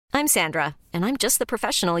I'm Sandra, and I'm just the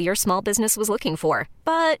professional your small business was looking for.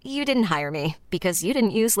 But you didn't hire me because you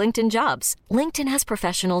didn't use LinkedIn Jobs. LinkedIn has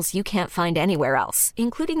professionals you can't find anywhere else,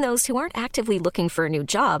 including those who aren't actively looking for a new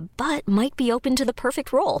job, but might be open to the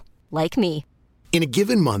perfect role, like me. In a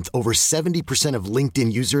given month, over 70% of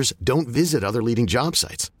LinkedIn users don't visit other leading job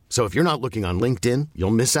sites. So if you're not looking on LinkedIn,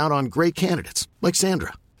 you'll miss out on great candidates like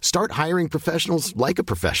Sandra. Start hiring professionals like a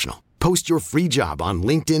professional. Post your free job on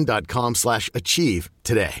linkedin.com/achieve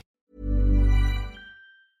today.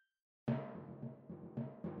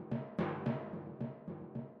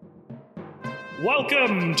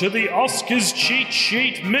 Welcome to the Oscars Cheat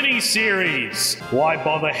Sheet mini-series. Why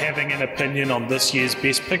bother having an opinion on this year's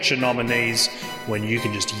Best Picture nominees when you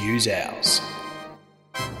can just use ours?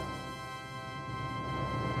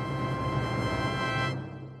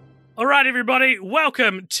 Alright everybody,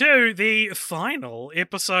 welcome to the final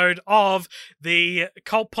episode of the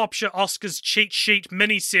Cult Popture Oscars Cheat Sheet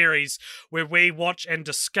mini-series, where we watch and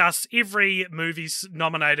discuss every movie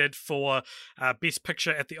nominated for Best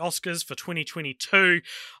Picture at the Oscars for 2022.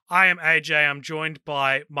 I am AJ, I'm joined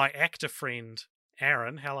by my actor friend,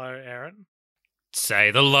 Aaron. Hello, Aaron. Say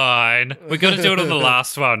the line. We're going to do it on the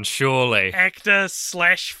last one, surely.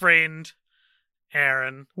 Actor/friend,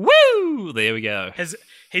 Aaron. Woo! There we go.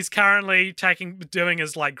 He's currently doing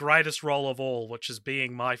his greatest role of all, which is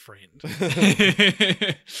being my friend.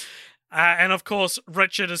 And of course,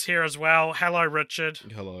 Richard is here as well. Hello, Richard.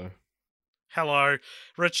 Hello,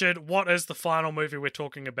 Richard. What is the final movie we're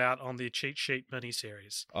talking about on the Cheat Sheet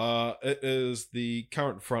miniseries? It is the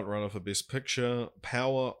current frontrunner for Best Picture,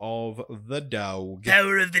 Power of the Dog.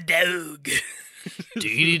 Power of the Dog.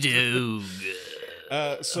 Dog.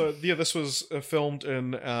 This was filmed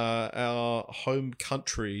in our home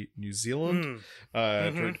country, New Zealand.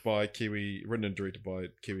 Written and directed by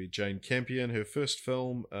Kiwi Jane Campion. Her first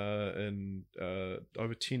film in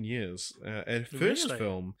over 10 years. And first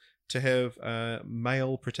film to have a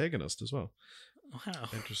male protagonist as well. Wow.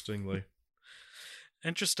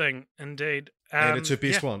 Interesting indeed. And it's her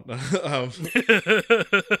best one.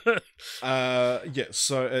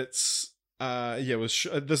 So it's...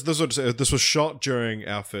 this was shot during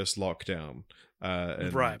our first lockdown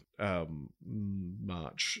in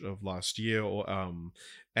March of last year,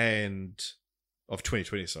 and of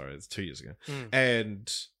 2020. Sorry, it's 2 years ago. And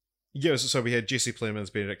so we had Jesse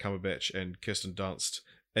Plemons, Benedict Cumberbatch, and Kirsten Dunst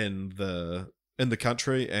in the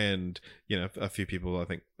country, and a few people I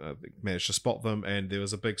think managed to spot them, and there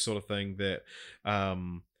was a big sort of thing that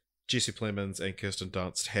Jesse Plemons and Kirsten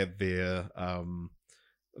Dunst had their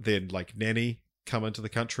nanny come into the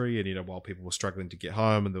country, and while people were struggling to get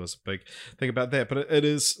home, and there was a big thing about that. But it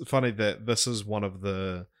is funny that this is one of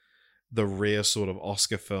the rare sort of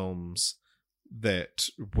Oscar films that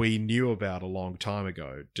we knew about a long time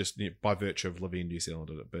ago, just by virtue of living in New Zealand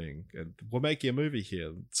and it being, and we're making a movie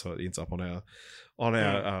here, so it ends up on our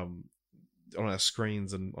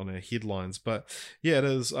screens and on our headlines. But yeah, it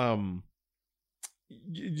is.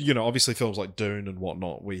 Obviously films like Dune and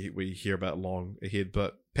whatnot we hear about long ahead,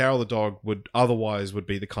 but Power of the Dog would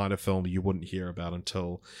be the kind of film you wouldn't hear about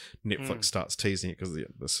until Netflix starts teasing it, because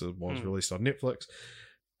this was released on Netflix.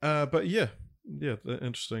 But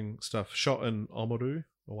interesting stuff. Shot in Oamaru.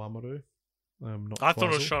 I thought it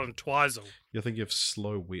was shot in Twizel. You're thinking of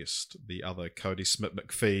Slow West, the other Cody Smith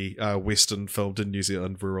McPhee Western filmed in New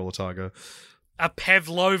Zealand, rural Otago. A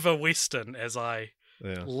Pavlova Western, as I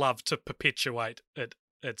love to perpetuate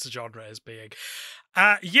its genre as being.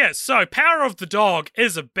 So Power of the Dog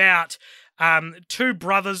is about two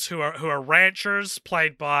brothers who are ranchers,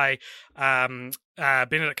 played by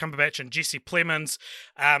Benedict Cumberbatch and Jesse Plemons,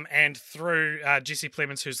 and through Jesse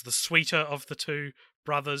Plemons, who's the sweeter of the two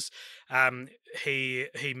brothers,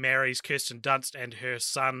 he marries Kirsten Dunst and her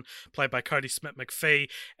son, played by Cody Smith McPhee.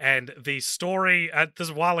 And the story, this is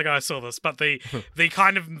a while ago I saw this, but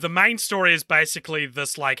the main story is basically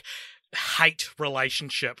this hate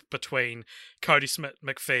relationship between Cody Smith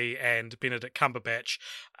McPhee and Benedict Cumberbatch.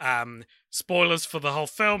 Spoilers for the whole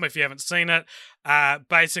film if you haven't seen it.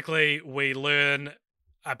 Basically, we learn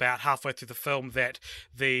about halfway through the film that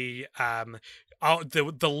the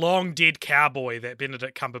long dead cowboy that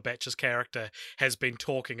Benedict Cumberbatch's character has been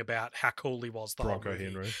talking about how cool he was the Bronco whole movie.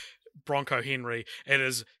 Henry. Bronco Henry. It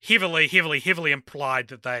is heavily implied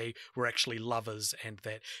that they were actually lovers, and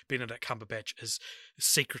that Benedict Cumberbatch is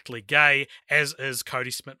secretly gay, as is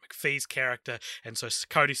Cody Smith McPhee's character. And so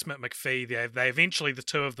Cody Smith McPhee, they eventually, the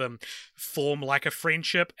two of them, form a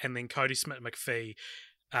friendship, and then Cody Smith McPhee,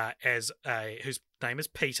 whose name is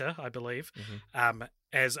Peter, I believe,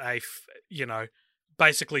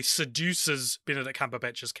 basically seduces Benedict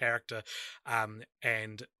Cumberbatch's character,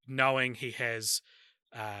 and knowing he has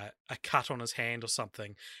a cut on his hand or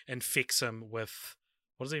something and infects him with,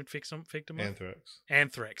 what does he infect him with?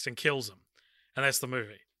 Anthrax, and kills him. And that's the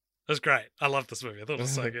movie. It was great. I loved this movie. I thought it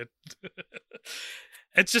was so good.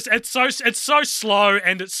 It's so slow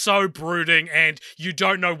and it's so brooding and you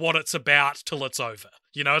don't know what it's about till it's over.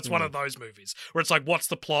 You know, it's one of those movies where it's like, what's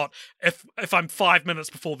the plot? If I'm 5 minutes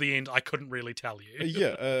before the end, I couldn't really tell you.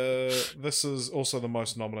 Yeah, this is also the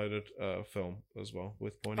most nominated film as well,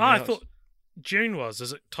 worth pointing out. I thought Dune was.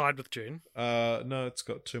 Is it tied with Dune? No, it's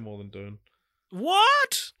got 2 more than Dune.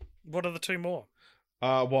 What? What are the 2 more?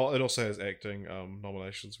 Well, it also has acting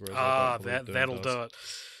nominations. Whereas that'll do it.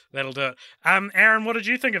 That'll do it. Aaron, what did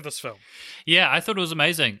you think of this film? Yeah, I thought it was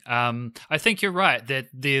amazing. I think you're right that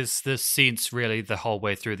there's this sense really the whole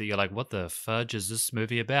way through that you're like, what the fudge is this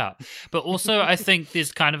movie about? But also I think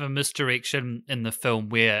there's kind of a misdirection in the film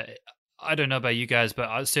where, I don't know about you guys,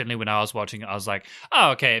 but certainly when I was watching it, I was like,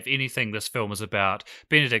 oh, okay, if anything, this film is about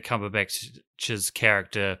Benedict Cumberbatch's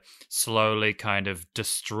character slowly kind of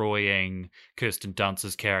destroying Kirsten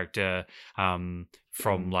Dunst's character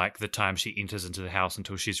from like the time she enters into the house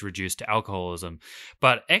until she's reduced to alcoholism.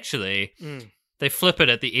 But actually, they flip it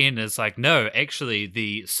at the end. It's like, no, actually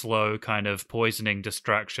the slow kind of poisoning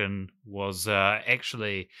destruction was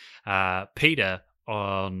actually Peter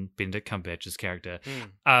on Benedict Cumberbatch's character.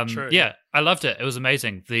 True. Yeah, I loved it. It was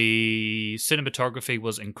amazing. The cinematography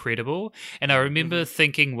was incredible. And I remember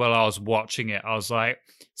thinking while I was watching it, I was like,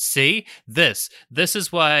 see, this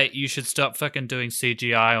is why you should stop fucking doing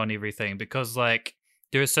CGI on everything, because like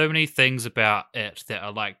there are so many things about it that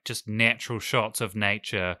are like just natural shots of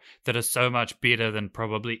nature that are so much better than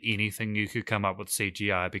probably anything you could come up with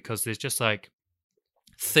CGI, because there's just like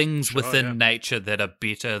things within nature that are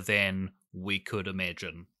better than we could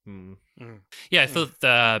imagine. Yeah, I thought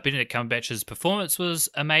Benedict Cumberbatch's performance was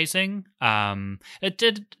amazing. It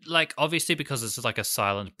did, like, obviously because it's like a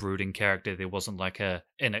silent, brooding character, there wasn't like an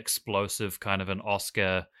explosive kind of an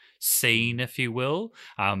Oscar scene, if you will.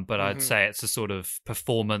 But I'd say it's a sort of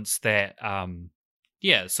performance that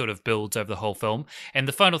sort of builds over the whole film. And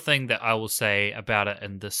the final thing that I will say about it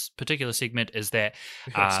in this particular segment is that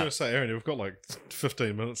I was going to say, Aaron, we've got like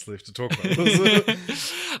 15 minutes left to talk about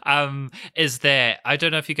this. Is that, I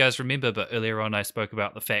don't know if you guys remember, but earlier on I spoke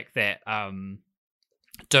about the fact that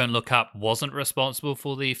Don't Look Up wasn't responsible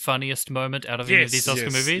for the funniest moment out of any of these Oscar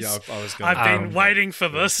movies. Yeah, I've been waiting for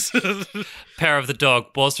this. Power of the Dog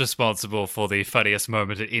was responsible for the funniest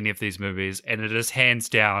moment in any of these movies, and it is hands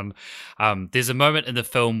down. There's a moment in the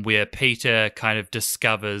film where Peter kind of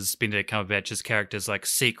discovers Benedict Cumberbatch's character's like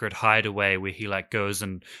secret hideaway where he like goes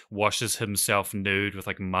and washes himself nude with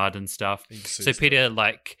like mud and stuff. So Peter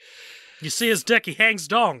like... You see his dick, he hangs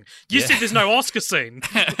dong. You said there's no Oscar scene.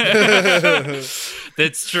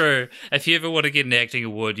 That's true. If you ever want to get an acting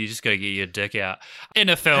award, you just got to get your dick out. In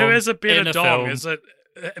a film. Who has a better dong? Is it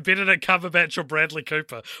Benedict Cumberbatch or Bradley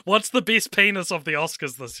Cooper? What's the best penis of the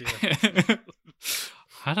Oscars this year?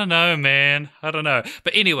 I don't know, man. I don't know.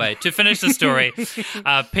 But anyway, to finish the story,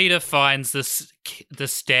 Peter finds this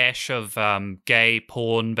stash of gay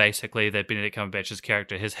porn, basically, that Benedict Cumberbatch's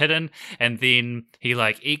character has hidden, and then he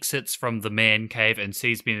like exits from the man cave and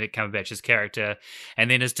sees Benedict Cumberbatch's character,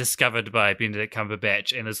 and then is discovered by Benedict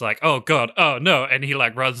Cumberbatch and is like, oh god, oh no, and he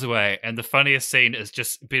like runs away. And the funniest scene is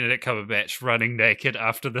just Benedict Cumberbatch running naked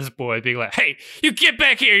after this boy, being like, hey, you get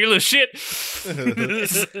back here, you little shit.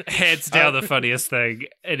 Hands down the funniest thing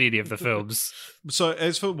in any of the films. So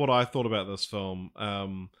as for what I thought about this film,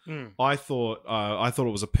 I thought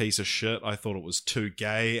it was a piece of shit. I thought it was too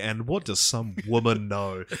gay. And what does some woman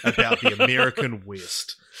know about the American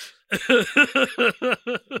West?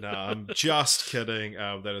 No, I'm just kidding.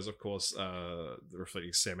 That is, of course,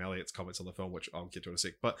 reflecting Sam Elliott's comments on the film, which I'll get to in a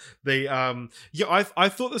sec. But the I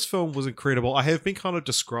thought this film was incredible. I have been kind of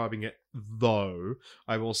describing it, though,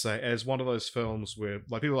 I will say, as one of those films where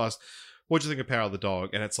like people ask, what do you think of Power of the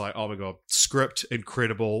Dog? And it's like, oh my god, script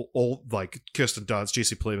incredible, all like Kirsten Dunst,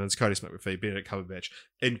 Jesse Plemons, Cody Smith-McPhee, Benedict Cumberbatch,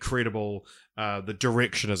 incredible. The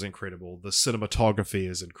direction is incredible. The cinematography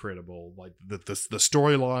is incredible. Like the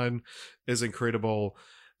storyline is incredible.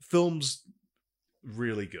 Film's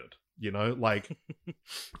really good. You know, like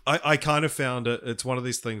I kind of found it's one of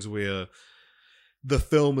these things where the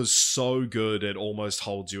film is so good it almost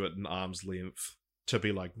holds you at an arm's length. To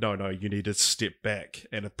be like, no, you need to step back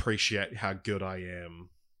and appreciate how good I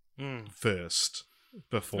am first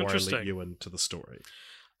before I let you into the story.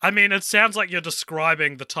 I mean, it sounds like you're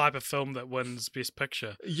describing the type of film that wins Best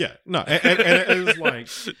Picture. Yeah, no, and it is like,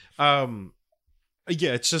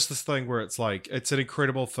 it's just this thing where it's like, it's an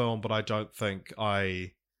incredible film, but I don't think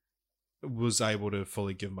I was able to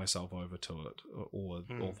fully give myself over to it, or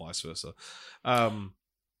vice versa.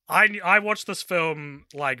 I watched this film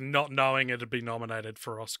like not knowing it'd be nominated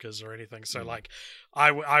for Oscars or anything. So like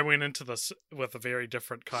I went into this with a very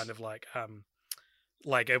different kind of like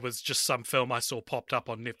it was just some film I saw popped up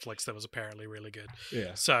on Netflix that was apparently really good.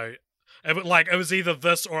 Yeah. So it was either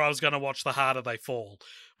this or I was going to watch The Harder They Fall,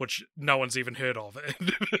 which no one's even heard of.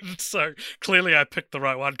 So clearly I picked the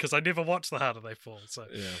right one because I never watched The Harder They Fall. So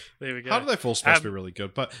there we go. Harder They Fall supposed to be really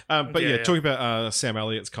good. But talking about Sam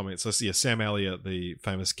Elliott's comments. So yeah, Sam Elliott, the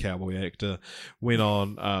famous cowboy actor, went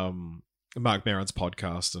on Marc Maron's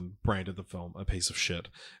podcast and branded the film a piece of shit.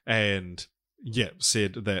 And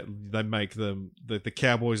said that they make them the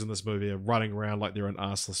cowboys in this movie are running around like they're an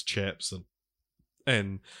arseless chaps,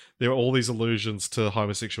 and there are all these allusions to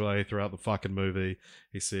homosexuality throughout the fucking movie.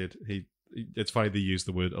 He said it's funny they use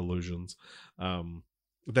the word illusions.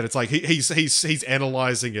 That it's like he's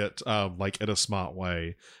analyzing it like in a smart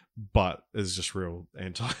way, but is just real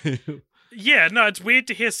anti. Yeah, no, it's weird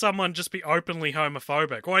to hear someone just be openly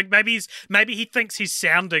homophobic. Or like maybe he thinks he's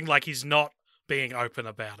sounding like he's not being open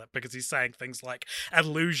about it because he's saying things like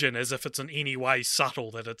illusion as if it's in any way subtle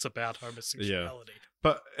that it's about homosexuality. Yeah.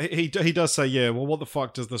 But he does say, well, what the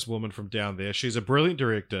fuck does this woman from down there, she's a brilliant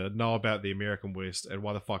director, know about the American West, and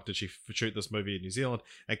why the fuck did she shoot this movie in New Zealand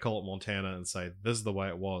and call it Montana and say, this is the way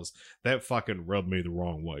it was? That fucking rubbed me the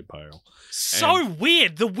wrong way, pal. So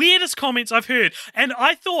weird. The weirdest comments I've heard. And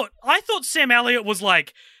I thought Sam Elliott was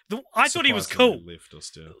like, I thought he was cool.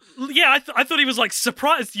 Leftist, yeah, I thought he was like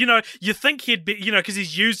surprised. You know, you think he'd be, you know, because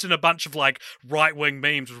he's used in a bunch of like right wing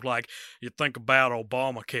memes with like, you think about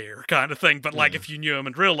Obamacare kind of thing. But like, if you knew him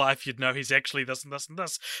in real life, you'd know he's actually this and this and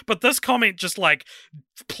this. But this comment just like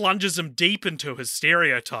plunges him deep into his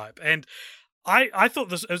stereotype. And I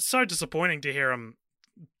thought it was so disappointing to hear him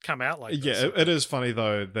come out like this. Yeah, it is funny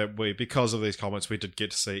though that because of these comments, we did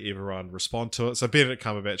get to see everyone respond to it. So Benedict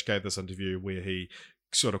Cumberbatch gave this interview where he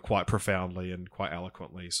sort of quite profoundly and quite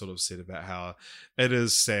eloquently sort of said about how it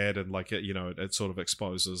is sad and like it, you know, it sort of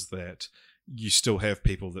exposes that you still have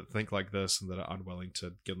people that think like this and that are unwilling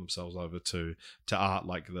to give themselves over to art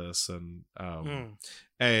like this and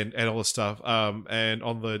all this stuff. And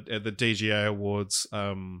on the DGA Awards,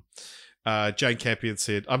 Jane Campion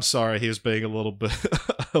said, "I'm sorry, he was being a little bit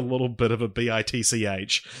of a bitch.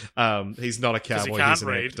 He's not a cowboy; he's an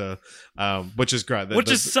actor," which is great.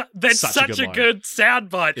 That's such a good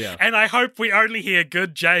soundbite, and I hope we only hear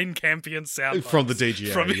good Jane Campion soundbites from the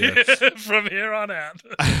DGA from here on out.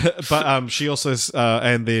 But she also,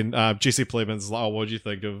 and then Jesse Plemons, like, "Oh, what do you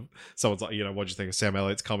think of?" Someone's like, "You know, what do you think of Sam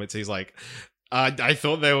Elliott's comments?" He's like, I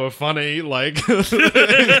thought they were funny. Like,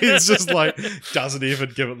 he's just like, doesn't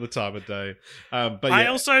even give it the time of day. But yeah. I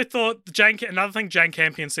also thought another thing Jane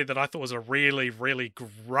Campion said that I thought was a really, really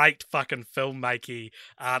great fucking filmmaking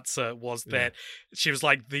answer was that she was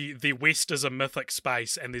like, the West is a mythic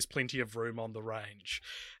space and there's plenty of room on the range.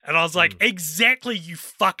 And I was like, exactly, you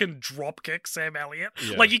fucking dropkick, Sam Elliott.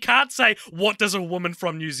 Yeah. Like, you can't say, what does a woman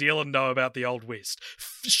from New Zealand know about the Old West?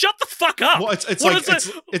 Shut the fuck up. Well,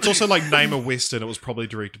 it's also like, name a Western. It was probably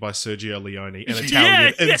directed by Sergio Leone, an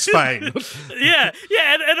Italian in Spain.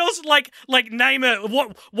 And also, like name it,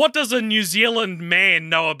 what does a New Zealand man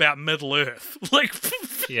know about Middle Earth? Like,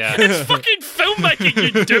 it's fucking filmmaking,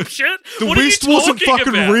 you dipshit. The West wasn't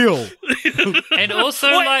fucking real. And also,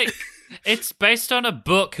 like... It's based on a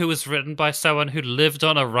book who was written by someone who lived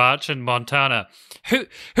on a ranch in Montana. Who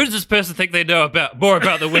does this person think they know more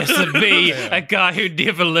about the West than me, a guy who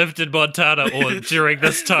never lived in Montana or during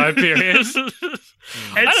this time period?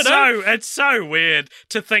 It's so weird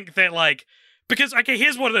to think that, like, because, okay,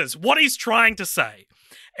 here's what it is. What he's trying to say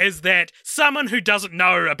is that someone who doesn't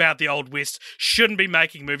know about the Old West shouldn't be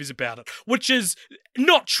making movies about it, which is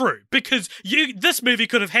not true, because this movie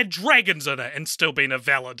could have had dragons in it and still been a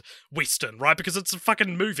valid Western, right? Because it's a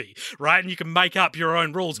fucking movie, right? And you can make up your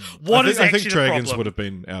own rules. I think dragons would have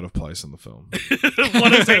been out of place in the film.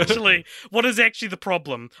 What is actually the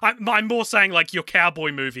problem? I'm more saying, like, your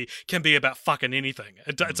cowboy movie can be about fucking anything.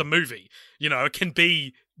 It's a movie, you know, it can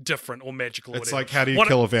be different or magical. It's like, how do you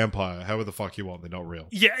kill a vampire? However the fuck you want. They're not real.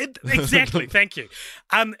 Yeah, exactly. Thank you.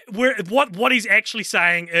 What he's actually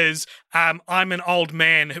saying is, I'm an old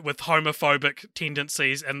man with homophobic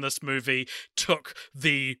tendencies, and this movie took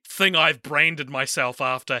the thing I've branded myself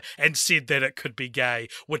after and said that it could be gay,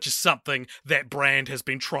 which is something that brand has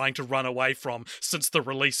been trying to run away from since the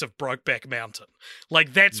release of Brokeback Mountain.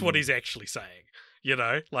 Like, that's what he's actually saying. You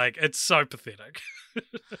know, like, it's so pathetic.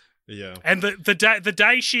 Yeah, and the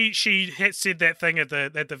day she had said that thing at the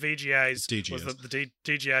VGAs, DGAs. was the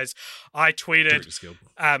DGAs, I tweeted,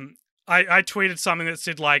 I tweeted something that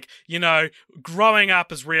said, like, you know, growing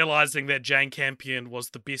up is realizing that Jane Campion was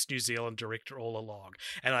the best New Zealand director all along.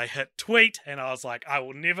 And I hit tweet, and I was like, I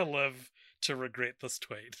will never live to regret this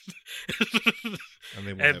tweet.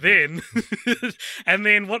 and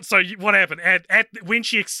then what? So what happened? At when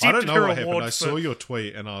she accepted her award, happened. I saw your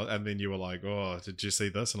tweet, and then you were like, "Oh, did you see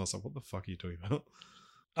this?" And I was like, "What the fuck are you talking about?"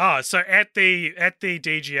 Oh, so at the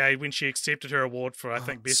DGA when she accepted her award for, I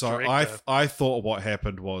think, best director. I thought what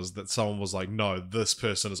happened was that someone was like, "No, this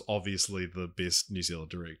person is obviously the best New Zealand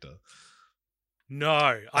director."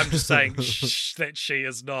 No, I'm just saying that she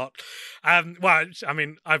is not. Well, I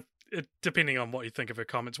mean, depending on what you think of her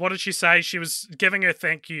comments. What did she say? She was giving her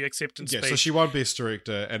thank you acceptance speech. So she won Best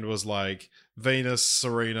Director and was like, Venus,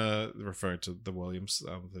 Serena, referring to the Williams,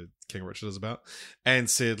 that King Richard is about, and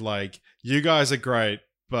said, like, you guys are great,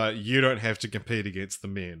 but you don't have to compete against the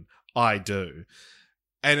men. I do.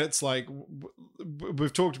 And it's like,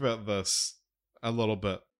 we've talked about this a little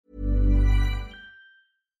bit.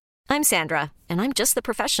 I'm Sandra, and I'm just the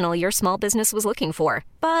professional your small business was looking for.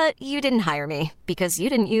 But you didn't hire me because you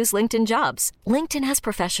didn't use LinkedIn Jobs. LinkedIn has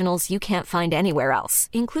professionals you can't find anywhere else,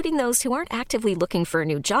 including those who aren't actively looking for a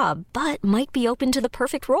new job, but might be open to the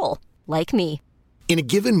perfect role, like me. In a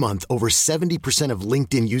given month, over 70% of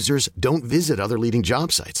LinkedIn users don't visit other leading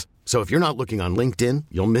job sites. So if you're not looking on LinkedIn,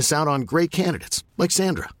 you'll miss out on great candidates like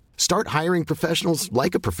Sandra. Start hiring professionals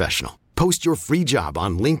like a professional. Post your free job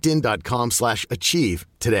on linkedin.com/achieve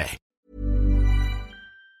today.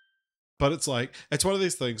 But it's like, it's one of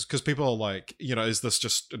these things, because people are like, you know, is this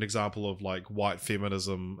just an example of like white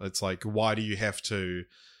feminism? It's like, why do you have to,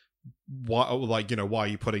 why are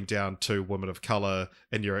you putting down two women of color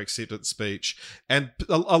in your acceptance speech? And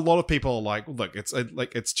a lot of people are like, look,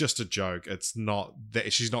 it's just a joke. It's not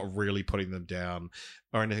that, she's not really putting them down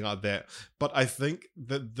or anything like that. But I think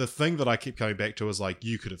that the thing that I keep coming back to is like,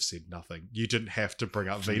 you could have said nothing. You didn't have to bring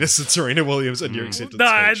up Venus and Serena Williams in your acceptance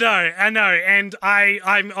speech. I know. And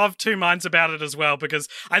I'm of two minds about it as well, because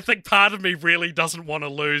I think part of me really doesn't want to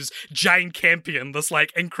lose Jane Campion, this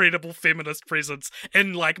like incredible feminist presence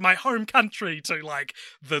in like my home country, to like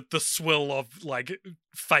the swill of like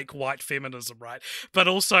fake white feminism, right? But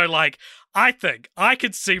also like, I think I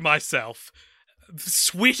could see myself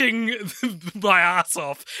sweating my ass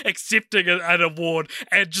off, accepting an award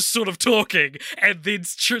and just sort of talking, and then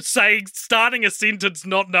starting a sentence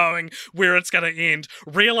not knowing where it's going to end,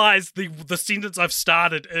 realize the sentence I've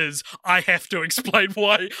started is, I have to explain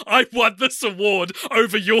why I won this award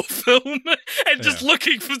over your film, and just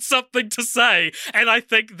looking for something to say. And I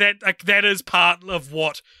think that is part of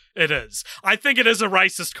what it is. I think it is a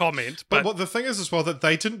racist comment. But what the thing is as well, that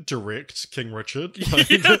they didn't direct King Richard.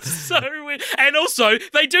 So weird. And also,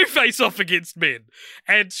 they do face off against men.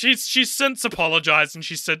 And she's since apologized, and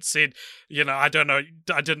she's since said, you know, I don't know,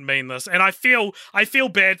 I didn't mean this. And I feel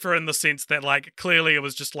bad for her in the sense that, like, clearly it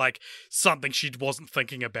was just, like, something she wasn't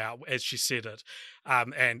thinking about as she said it.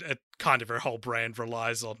 And it kind of, her whole brand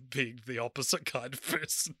relies on being the opposite kind of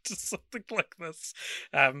person to something like this.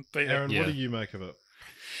 But Aaron, what do you make of it?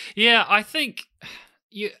 Yeah, I think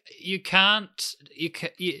you can't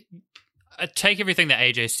take everything that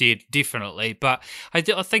AJ said, definitely, but I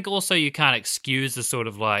think also you can't excuse the sort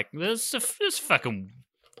of like, this fucking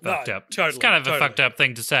fucked up. Totally, it's kind of a fucked up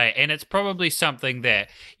thing to say, and it's probably something that,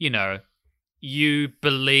 you know, you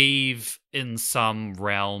believe in some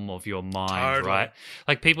realm of your mind, right?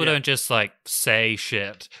 Like, people don't just like say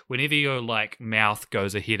shit. Whenever your like mouth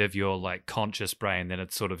goes ahead of your like conscious brain, then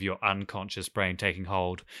it's sort of your unconscious brain taking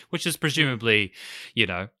hold, which is presumably, you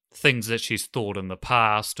know, things that she's thought in the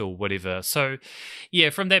past or whatever. So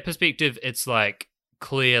yeah, from that perspective, it's like,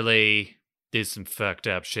 clearly there's some fucked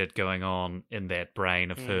up shit going on in that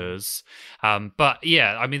brain of hers. But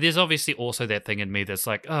yeah, I mean, there's obviously also that thing in me that's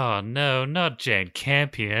like, oh no, not Jane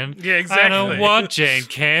Campion. Yeah, exactly. I don't want Jane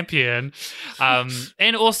Campion.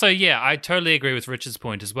 And also, yeah, I totally agree with Richard's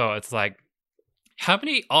point as well. It's like, how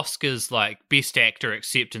many Oscars, like, Best Actor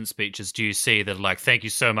acceptance speeches do you see that are like, thank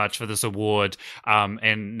you so much for this award,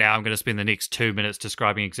 and now I'm going to spend the next 2 minutes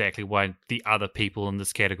describing exactly why the other people in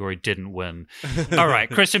this category didn't win. All right,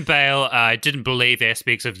 Christian Bale, I didn't believe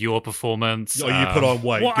aspects of your performance. Oh, you put on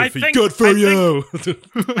weight. Well, Good for you.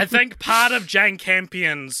 I think part of Jane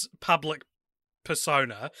Campion's public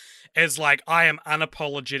persona is like, I am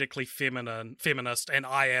unapologetically feminist, and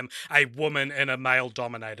I am a woman in a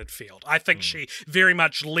male-dominated field. I think she very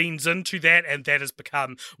much leans into that, and that has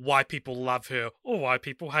become why people love her or why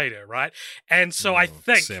people hate her, right? And so I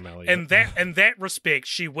think in that respect,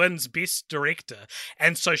 she wins Best Director.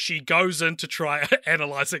 And so she goes into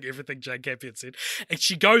analysing everything Jane Campion said, and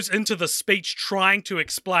she goes into the speech trying to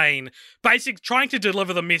explain, trying to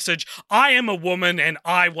deliver the message, I am a woman and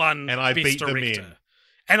I won Best Director.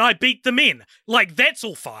 And I beat the men. Like, that's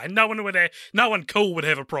all fine. No one cool would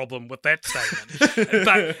have a problem with that statement.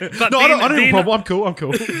 But I don't have a problem. I'm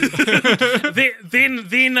cool.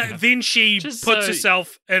 then she puts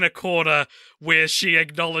herself in a corner where she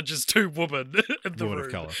acknowledges two women in the room.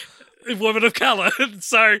 Of colour. Women of color.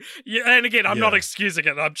 So, and again, I'm not excusing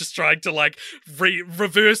it. I'm just trying to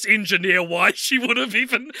reverse engineer why she would have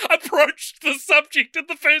even approached the subject in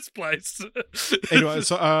the first place. Anyway,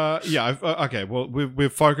 so okay. Well,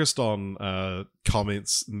 we've focused on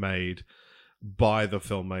comments made by the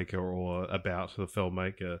filmmaker or about the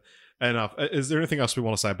filmmaker. Enough. Is there anything else we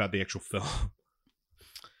want to say about the actual film?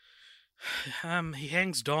 He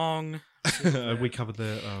hangs dong. We covered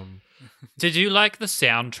that. Did you like the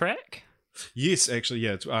soundtrack? Yes, actually,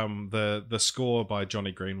 yeah. It's, the score by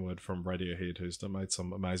Johnny Greenwood from Radiohead, who's made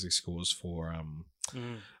some amazing scores for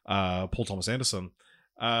Paul Thomas Anderson.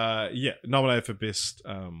 Nominated for best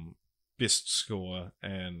score,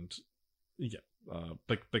 and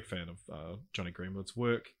big fan of Johnny Greenwood's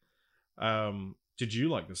work. Did you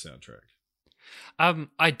like the soundtrack?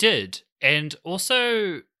 I did, and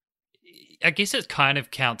also, I guess it kind of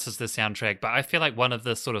counts as the soundtrack, but I feel like one of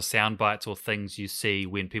the sort of sound bites or things you see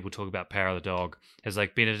when people talk about Power of the Dog is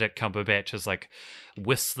like Benedict Cumberbatch's like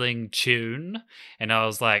whistling tune, and I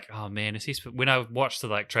was like, oh man, when I watched the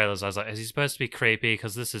like trailers, I was like, is he supposed to be creepy?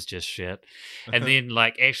 Because this is just shit. And then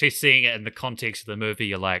like actually seeing it in the context of the movie,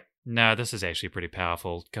 you're like, no, this is actually pretty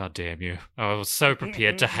powerful. God damn you. I was so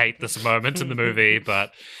prepared to hate this moment in the movie,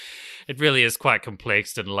 but it really is quite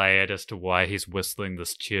complex and layered as to why he's whistling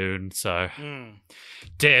this tune. So,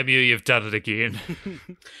 damn you, you've done it again.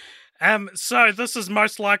 So this is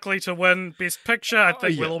most likely to win Best Picture. I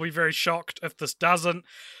think we'll all be very shocked if this doesn't.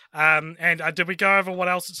 And did we go over what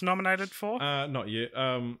else it's nominated for? Not yet.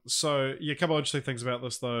 So, a couple of interesting things about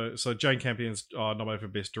this, though. So, Jane Campion's nominated for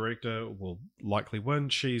Best Director, will likely win.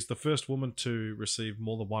 She's the first woman to receive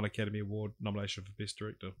more than one Academy Award nomination for Best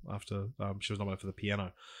Director after she was nominated for The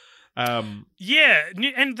Piano. And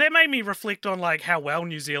that made me reflect on like how well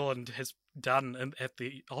New Zealand has done at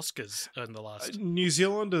the Oscars in the last. New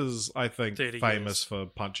Zealand is, I think, famous for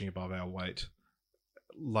punching above our weight.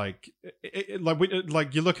 Like you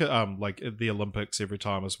look at like the Olympics every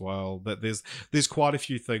time as well. That there's quite a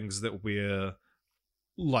few things that we're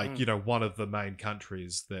like one of the main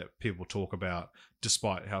countries that people talk about,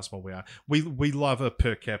 despite how small we are. We love a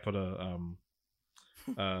per capita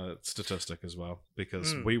statistic as well,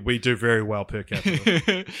 because we do very well per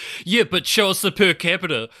capita. Yeah, but show us the per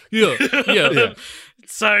capita. Yeah.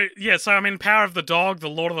 So I mean, Power of the Dog, the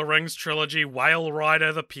Lord of the Rings trilogy, Whale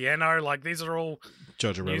Rider, The Piano, like these are all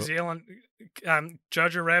New Zealand.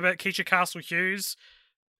 Jojo Rabbit, Keisha Castle Hughes,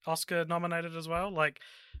 Oscar nominated as well. Like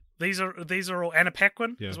these are all Anna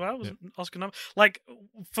Paquin as well, was Oscar nominated. Like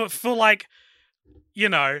for like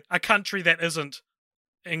a country that isn't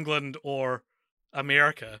England or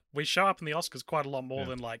America, we show up in the Oscars quite a lot more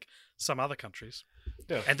than like some other countries.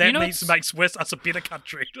 Yeah. And that makes us a better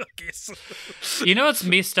country, I guess. You know what's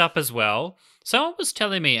messed up as well? Someone was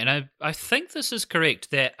telling me, and I think this is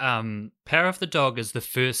correct, that Power of the Dog is the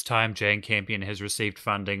first time Jane Campion has received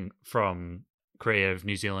funding from Creative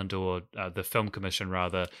New Zealand, or the Film Commission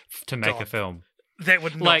rather, to make a film. That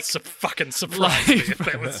would not fucking surprise me if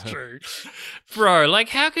that was true. Bro, like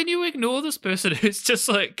how can you ignore this person who's just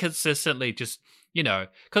like consistently just...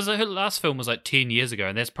 because her last film was like 10 years ago,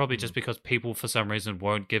 and that's probably just because people for some reason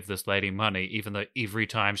won't give this lady money, even though every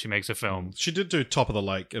time she makes a film. She did do Top of the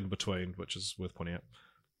Lake in between, which is worth pointing out.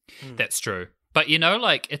 That's true. But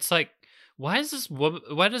it's like, why does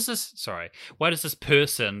this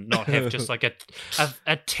person not have just like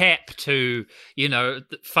a tap to,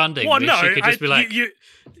 funding? Well, no, she could just be like, you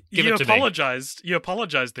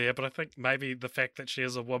apologized there, but I think maybe the fact that she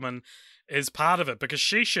is a woman is part of it, because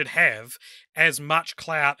she should have as much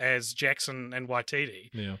clout as Jackson and Waititi.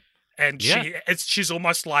 Yeah. And she's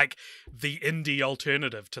almost like the indie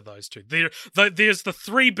alternative to those two. There's the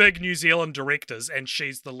three big New Zealand directors, and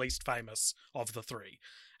she's the least famous of the three.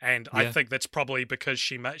 And I think that's probably because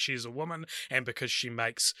she's a woman, and because she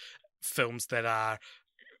makes films that are,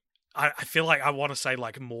 I feel like I want to say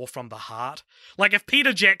like more from the heart. Like if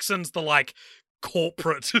Peter Jackson's the like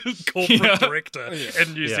corporate director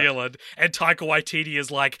in New Zealand, and Taika Waititi is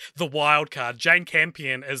like the wild card, Jane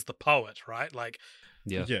Campion is the poet, right? Like,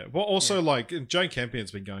 yeah. Well, also like Jane Campion's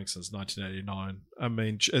been going since 1989. I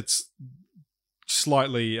mean,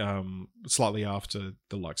 slightly after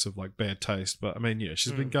the likes of like Bad Taste, but I mean, yeah,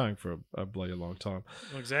 she's been going for a bloody long time.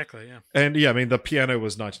 Exactly, yeah. And yeah, I mean, The Piano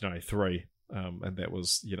was 1993, and that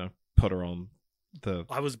was, you know, put her on the.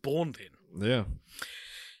 I was born then. Yeah.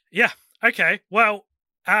 Yeah. Okay. Well.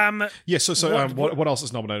 Yeah. So what else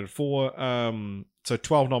is nominated for? So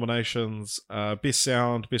 12 nominations: Best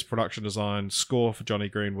Sound, Best Production Design, Score for Johnny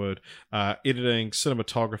Greenwood, Editing,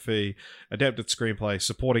 Cinematography, Adapted Screenplay,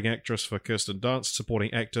 Supporting Actress for Kirsten Dunst,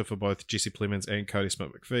 Supporting Actor for both Jesse Plemons and Cody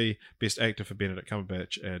Smith-McPhee, Best Actor for Benedict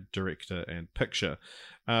Cumberbatch, and Director and Picture.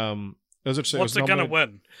 What's it going to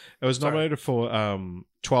win? It was nominated for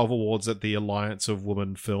 12 awards at the Alliance of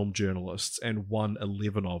Women Film Journalists and won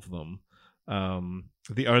 11 of them.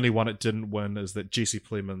 The only one it didn't win is that Jesse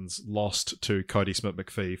Plemons lost to Cody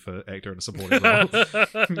Smith-McPhee for actor in a supporting role.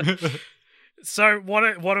 So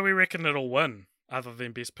what do we reckon it'll win, other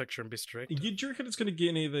than Best Picture and Best Director? Do you reckon it's going to get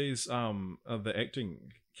any of these of the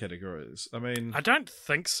acting categories? I mean, I don't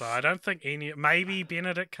think so. I don't think any. Maybe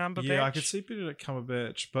Benedict Cumberbatch. Yeah, I could see Benedict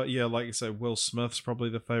Cumberbatch, but yeah, like you say, Will Smith's probably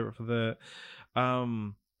the favorite for that.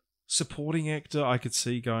 Supporting actor, I could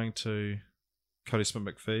see going to Cody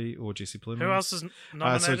Smith-McPhee or Jesse Plemons. Who else is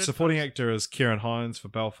nominated? So supporting actor is Kieran Hines for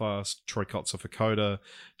Belfast, Troy Kotzer for Coda,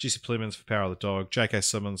 Jesse Plemons for Power of the Dog, J.K.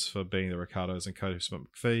 Simmons for Being the Ricardos, and Cody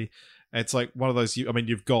Smith-McPhee. And it's like one of those. I mean,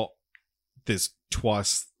 you've got there's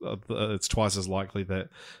twice. It's twice as likely that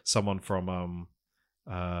someone from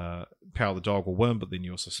Power of the Dog will win, but then you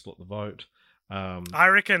also split the vote. I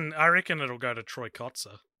reckon it'll go to Troy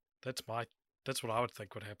Kotzer. That's what I would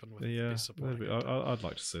think would happen with Best Supporting Actor. I'd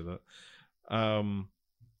like to see that. What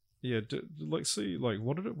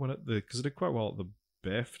did it win at because it did quite well at the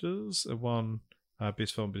BAFTAs. It won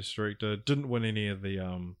Best Film, Best Director. Didn't win any of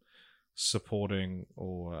the supporting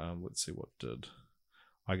or let's see what did.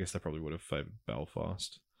 I guess they probably would have favoured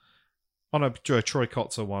Belfast. Oh no, Troy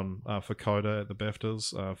Kotzer won for Coda at the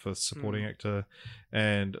BAFTAs for supporting actor,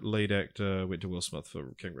 and lead actor went to Will Smith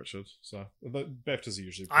for King Richard. So the BAFTAs are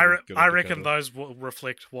usually good. I reckon those will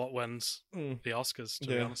reflect what wins the Oscars, to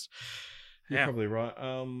be honest. You're probably right.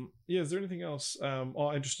 Is there anything else?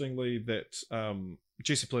 Interestingly, that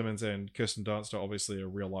Jesse Plemons and Kirsten Dunst are obviously a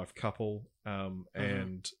real life couple,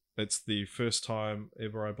 and it's the first time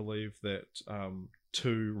ever, I believe, that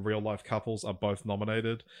two real life couples are both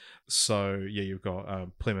nominated. So yeah, you've got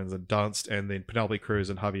Plemons and Dunst, and then Penelope Cruz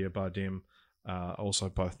and Javier Bardem also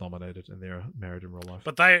both nominated, and they're married in real life.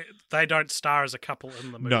 But they don't star as a couple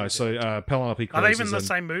in the movie. No, so Penelope Cruz. Are they even in the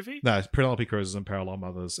same movie? No, Penelope Cruz is in Parallel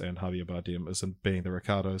Mothers, and Javier Bardem is in Being the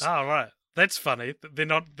Ricardos. Oh right, that's funny. They're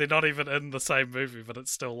not even in the same movie, but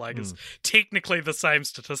it's still like it's technically the same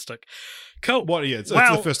statistic. Cool. Well, yeah, it's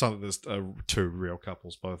the first time that there's two real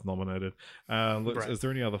couples both nominated. Is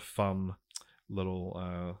there any other fun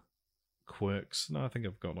little quirks? No, I think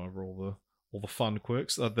I've gotten over all the fun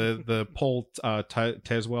quirks. The Paul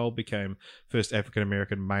Tazewell became first African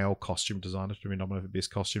American male costume designer to be nominated for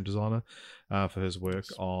Best Costume Designer for his work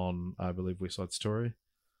on, I believe, West Side Story.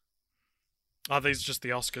 Are these just the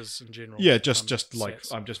Oscars in general? Yeah, just like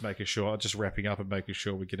sets? I'm just making sure, just wrapping up and making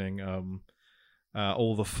sure we're getting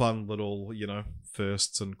all the fun little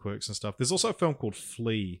firsts and quirks and stuff. There's also a film called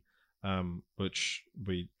Flea, which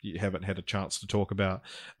we haven't had a chance to talk about,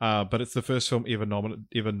 but it's the first film ever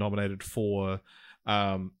nominated for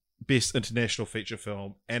Best International Feature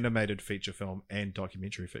Film, Animated Feature Film, and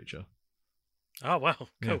Documentary Feature. Oh wow,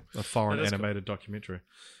 cool! Yeah, a foreign animated documentary.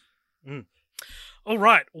 All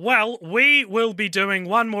right. Well, we will be doing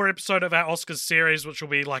one more episode of our Oscars series, which will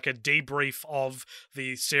be like a debrief of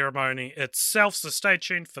the ceremony itself. So stay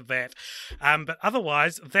tuned for that. But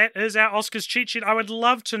otherwise, that is our Oscars cheat sheet. I would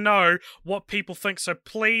love to know what people think. So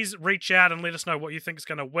please reach out and let us know what you think is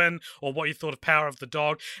going to win or what you thought of Power of the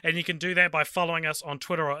Dog. And you can do that by following us on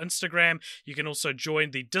Twitter or Instagram. You can also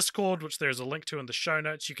join the Discord, which there is a link to in the show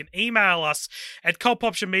notes. You can email us at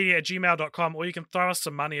cultpopturemedia@gmail.com, or you can throw us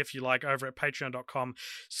some money if you like over at patreon.com/cultpopture.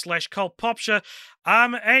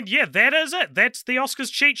 And yeah, that is it. That's the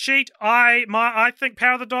Oscars cheat sheet. I think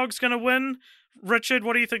Power of the Dog's going to win. Richard,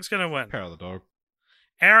 what do you think's going to win? Power of the Dog.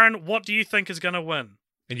 Aaron, what do you think is going to win?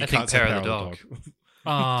 And you can't say Power of the Dog.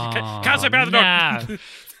 Can't say Power of the Dog.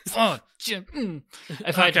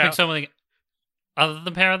 If I had to pick something other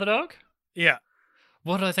than Power of the Dog? Yeah.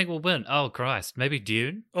 What do I think will win? Oh, Christ. Maybe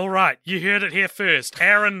Dune? All right, you heard it here first.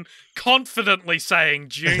 Aaron confidently saying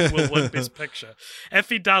Dune will win Best Picture. If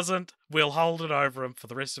he doesn't, we'll hold it over him for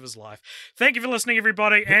the rest of his life. Thank you for listening,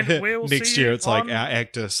 everybody, and we'll see you next year. It's like our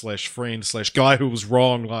actor/friend/guy who was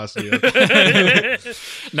wrong last year.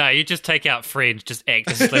 No, you just take out friend, just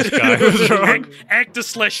actor/guy who was wrong.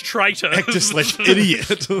 Actor/traitor.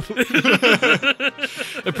 Actor/idiot.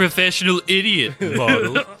 A professional idiot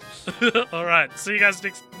model. All right, see you guys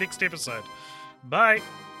next episode. Bye.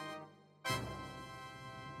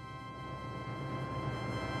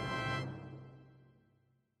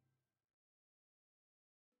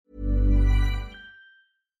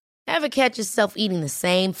 Ever catch yourself eating the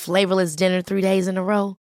same flavorless dinner 3 days in a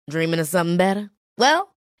row? Dreaming of something better?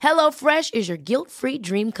 Well, HelloFresh is your guilt-free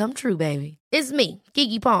dream come true, baby. It's me,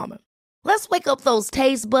 Keke Palmer. Let's wake up those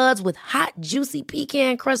taste buds with hot, juicy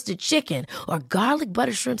pecan-crusted chicken or garlic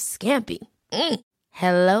butter shrimp scampi.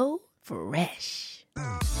 Hello Fresh.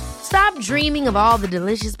 Stop dreaming of all the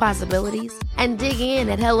delicious possibilities and dig in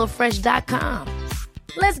at HelloFresh.com.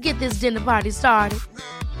 Let's get this dinner party started.